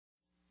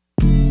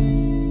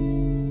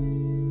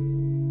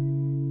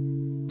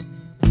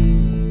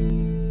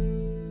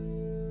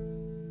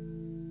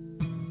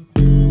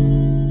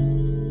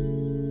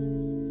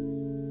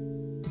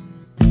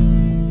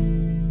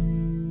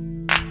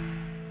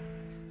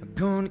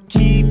Gonna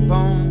keep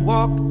on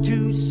walking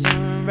to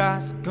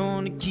sunrise.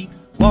 Gonna keep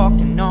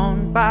walking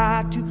on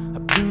by to a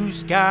blue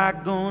sky.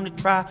 Gonna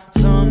try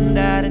something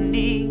that I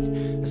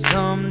need,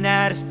 something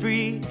that is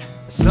free,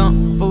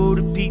 something for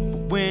the people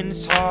when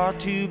it's hard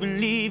to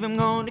believe. I'm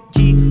gonna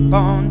keep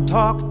on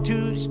talking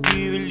to the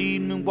spirit,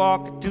 leading me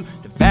walking through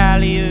the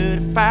valley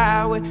of the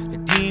fire, where the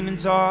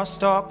demons are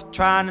stalking,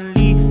 trying to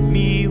lead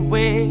me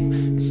away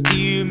and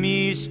steer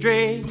me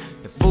astray.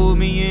 They fool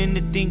me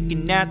into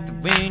thinking that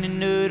there ain't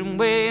another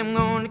way. I'm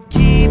gonna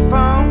keep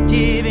on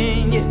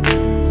giving you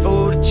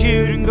for the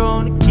children,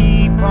 gonna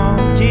keep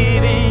on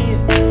giving you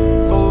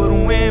for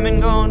the women,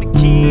 gonna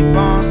keep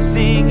on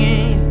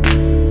singing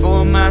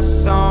for my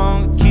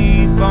song.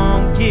 Keep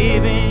on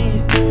giving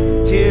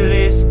you till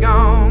it's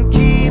gone.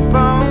 Keep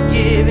on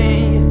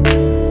giving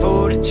you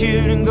for the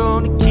children,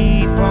 gonna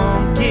keep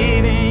on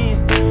giving you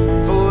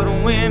for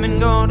the women,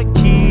 gonna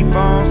keep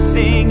on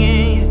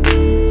singing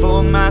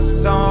for my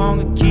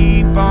song.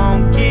 Keep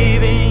on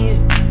giving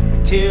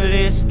you till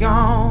it's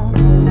gone.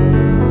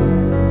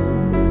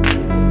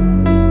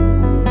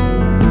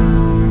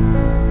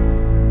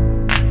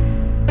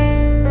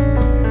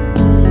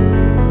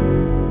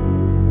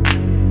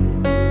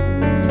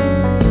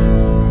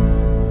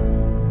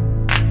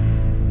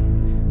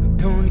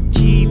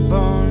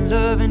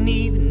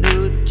 Even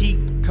though they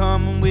keep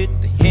coming with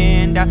the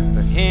handout,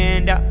 for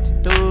handouts,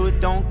 though it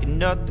don't get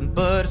nothing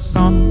but a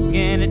song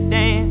and a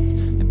dance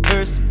and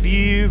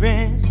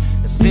perseverance.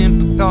 A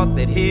simple thought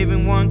that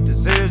everyone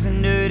deserves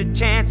another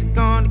chance. I'm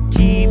gonna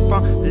keep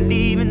on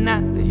believing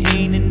that there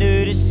ain't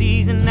another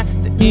season, that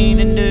there ain't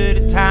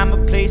another time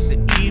or place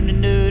or even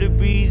another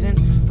reason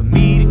for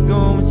me to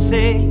go and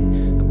say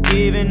I'm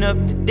giving up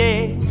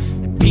today.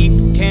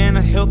 People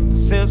cannot help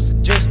themselves, so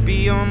just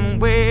be on my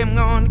way. I'm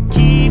gonna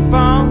keep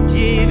on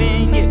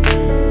giving you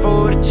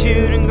for the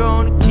children,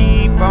 gonna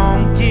keep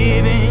on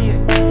giving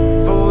you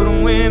for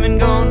the women,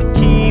 gonna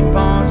keep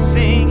on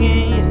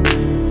singing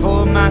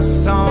for my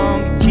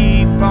song.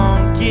 Keep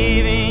on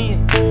giving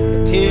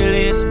you till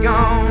it's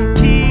gone.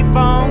 Keep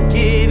on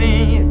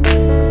giving you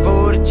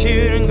for the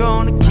children,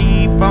 gonna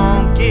keep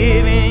on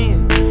giving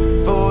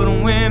you for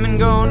the women,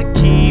 gonna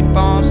keep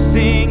on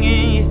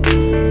singing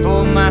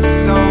for my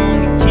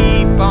song.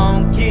 Keep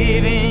on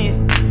giving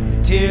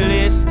you till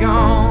it's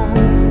gone.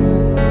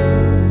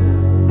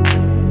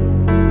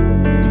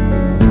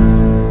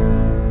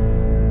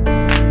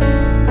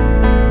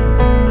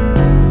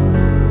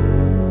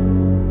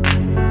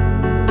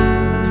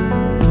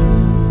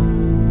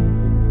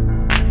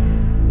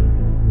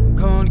 I'm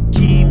gonna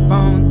keep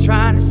on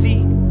trying to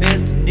see the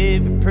best in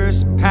every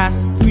person,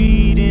 past the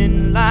greed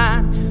in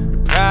line, the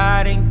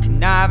pride and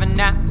conniving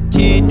at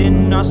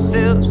kidding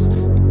ourselves,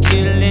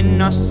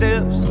 killing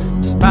ourselves.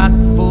 Despite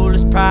the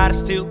foolish pride, I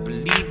still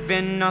believe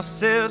in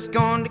ourselves.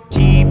 Gonna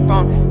keep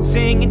on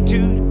singing to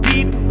the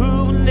people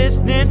who are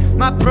listening,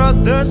 my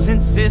brothers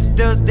and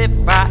sisters, they're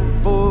fighting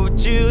for the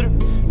children.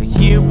 They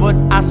hear what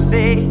I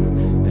say,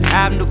 they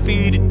have no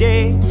fear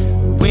today.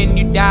 When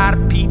you die,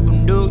 the people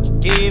know you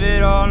gave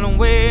it all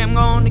away. I'm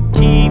gonna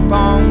keep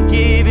on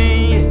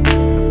giving you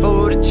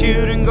for the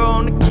children,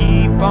 gonna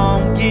keep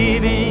on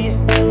giving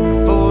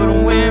you for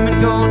the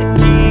women, gonna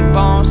keep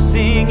on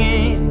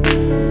singing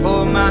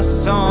for my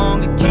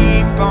song. And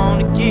keep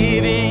on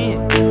giving you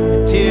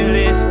till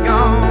it's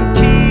gone.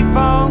 Keep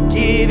on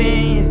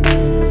giving you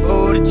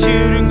for the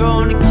children,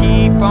 gonna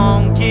keep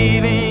on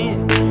giving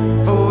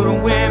you for the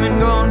women,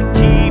 gonna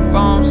keep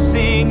on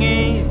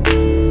singing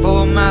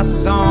for my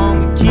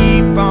song. And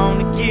keep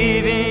on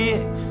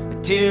giving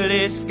you till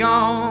it's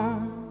gone.